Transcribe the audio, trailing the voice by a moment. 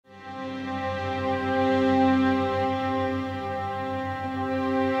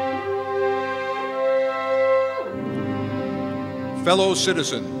Fellow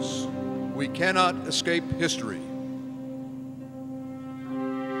citizens, we cannot escape history.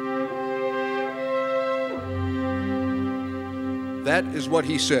 That is what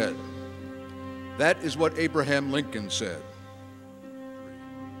he said. That is what Abraham Lincoln said.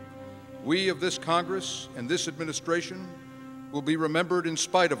 We of this Congress and this administration will be remembered in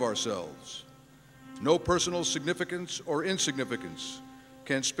spite of ourselves. No personal significance or insignificance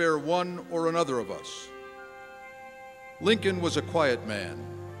can spare one or another of us. Lincoln was a quiet man.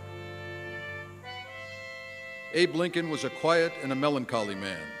 Abe Lincoln was a quiet and a melancholy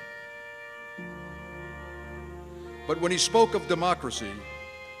man. But when he spoke of democracy,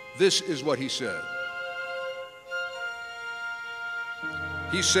 this is what he said.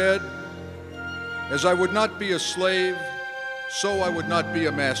 He said, "As I would not be a slave, so I would not be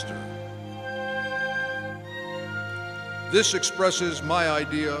a master." This expresses my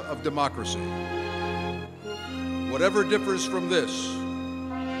idea of democracy. Whatever differs from this,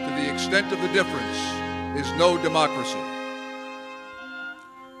 to the extent of the difference, is no democracy.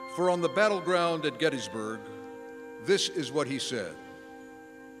 For on the battleground at Gettysburg, this is what he said.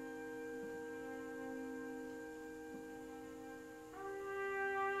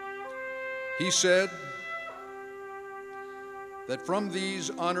 He said that from these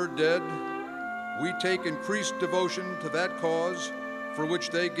honored dead, we take increased devotion to that cause for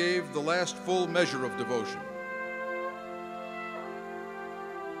which they gave the last full measure of devotion.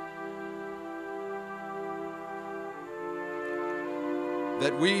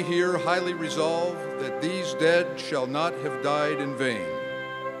 That we here highly resolve that these dead shall not have died in vain,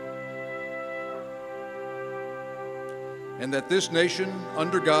 and that this nation,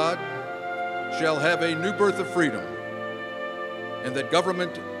 under God, shall have a new birth of freedom, and that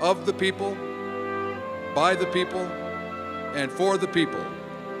government of the people, by the people, and for the people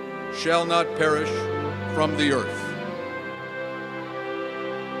shall not perish from the earth.